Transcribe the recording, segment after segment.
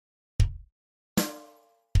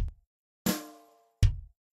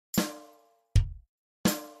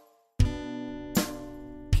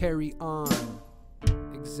Carry on,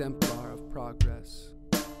 exemplar of progress.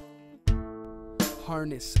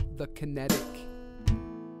 Harness the kinetic.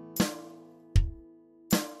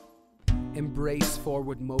 Embrace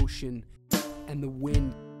forward motion and the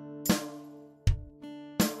wind.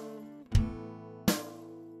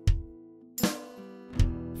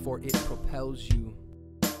 For it propels you.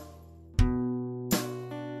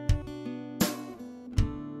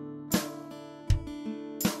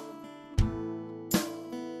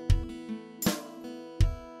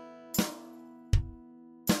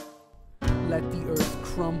 Let the earth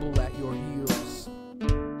crumble at your heels,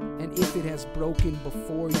 and if it has broken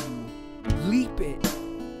before you, leap it.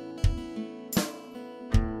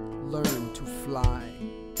 Learn to fly.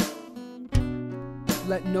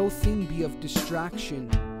 Let no thing be of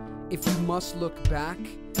distraction. If you must look back,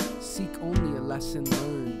 seek only a lesson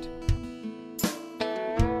learned,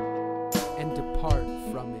 and depart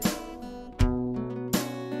from it.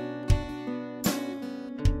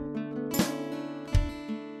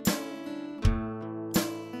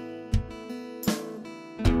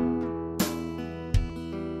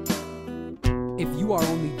 If you are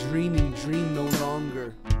only dreaming, dream no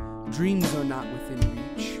longer. Dreams are not within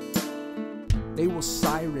reach. They will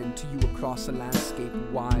siren to you across a landscape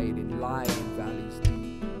wide and lie in valleys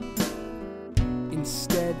deep.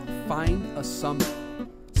 Instead, find a summit,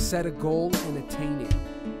 set a goal and attain it.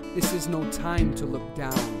 This is no time to look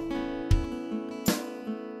down.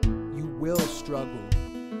 You will struggle.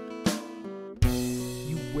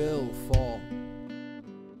 You will fall.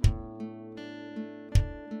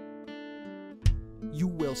 You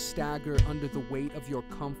will stagger under the weight of your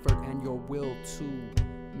comfort, and your will too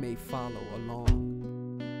may follow along,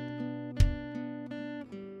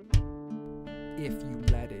 if you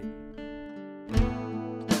let it.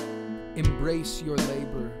 Embrace your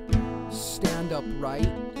labor, stand upright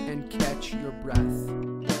and catch your breath.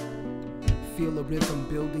 Feel a rhythm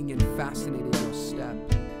building and fasten it in your step.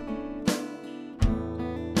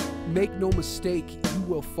 Make no mistake, you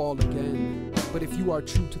will fall again, but if you are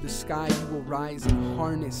true to the sky, you will rise and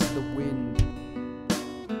harness the wind.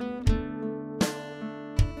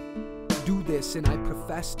 Do this, and I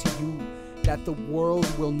profess to you that the world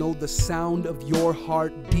will know the sound of your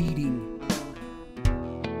heart beating.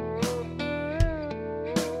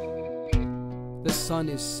 The sun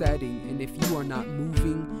is setting, and if you are not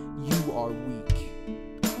moving, you are weak.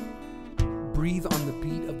 Breathe on the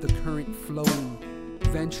beat of the current flowing.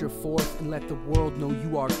 Venture forth and let the world know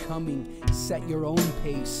you are coming. Set your own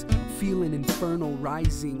pace, feel an inferno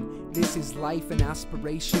rising. This is life and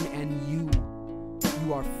aspiration, and you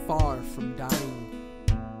are far from dying.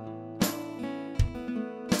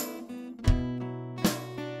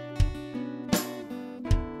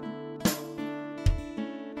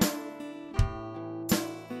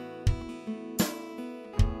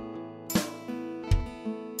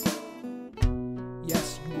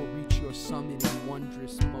 Yes, you will reach your summit in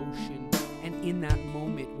wondrous motion, and in that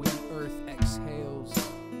moment when the earth exhales,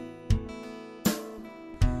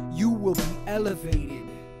 you will be elevated.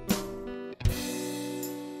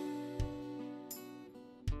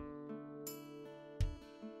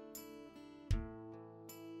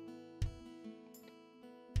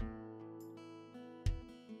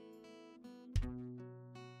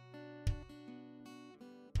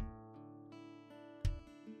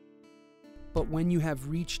 But when you have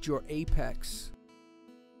reached your apex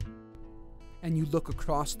and you look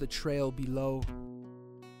across the trail below,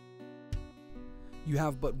 you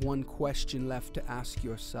have but one question left to ask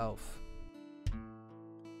yourself.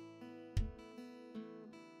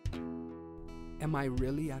 Am I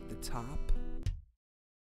really at the top?